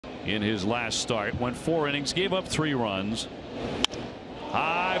in his last start. Went 4 innings, gave up 3 runs.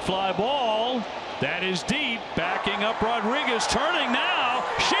 High fly ball. That is deep. Backing up Rodriguez. Turning now.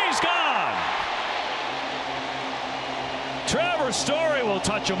 She's gone. Trevor Story will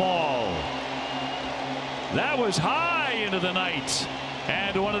touch them all. That was high into the night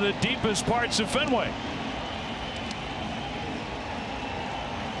and one of the deepest parts of Fenway.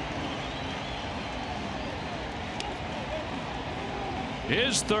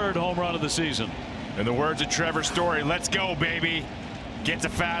 His 3rd home run of the season. In the words of Trevor Story, let's go, baby. Gets a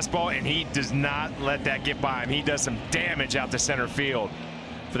fastball, and he does not let that get by him. He does some damage out to center field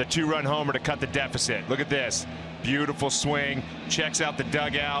for the 2-run homer to cut the deficit. Look at this. Beautiful swing. Checks out the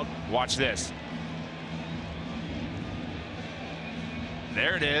dugout. Watch this.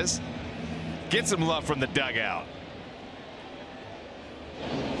 There it is. Get some love from the dugout.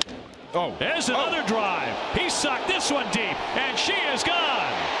 Oh, there's another drive. He sucked this one deep, and she is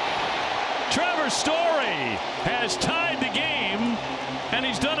gone. Trevor Story has tied the game, and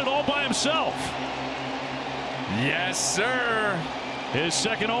he's done it all by himself. Yes, sir. His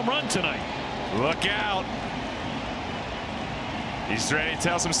 2nd home run tonight. Look out. He's ready to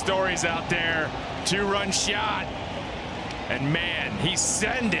tell some stories out there. 2-run shot. And man, he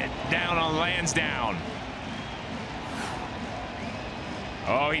sent it down on Lansdowne.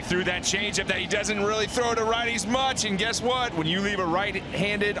 Oh, he threw that changeup that he doesn't really throw to righties much. And guess what? When you leave a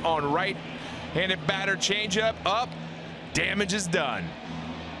right-handed on right-handed batter changeup up, damage is done.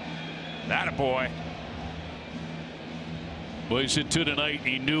 Attaboy. Well, he said 2 tonight.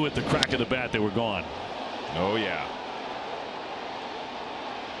 He knew at the crack of the bat they were gone. Oh, yeah.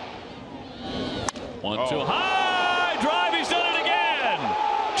 1-2 high drive. He's done it again.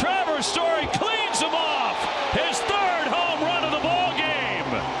 Trevor Story cleans him off. His 3rd home run of the ball game.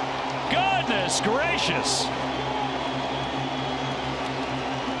 Goodness gracious.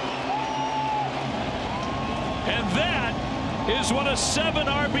 And that is what a 7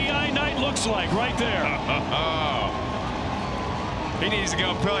 RBI night looks like right there. He needs to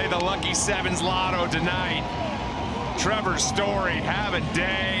go play the Lucky Sevens lotto tonight. Trevor Story, have a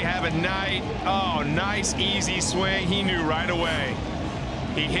day, have a night. Oh, nice, easy swing. He knew right away.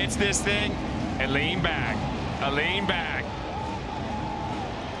 He hits this thing and lean back. A lean back.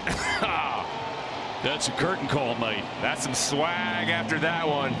 That's a curtain call night. That's some swag after that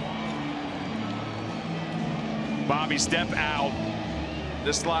one. Bobby, step out.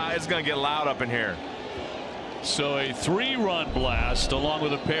 This slide is going to get loud up in here. So a 3-run blast along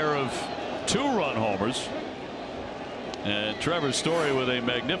with a pair of 2-run homers. And Trevor Story with a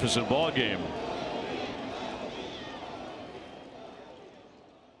magnificent ball game.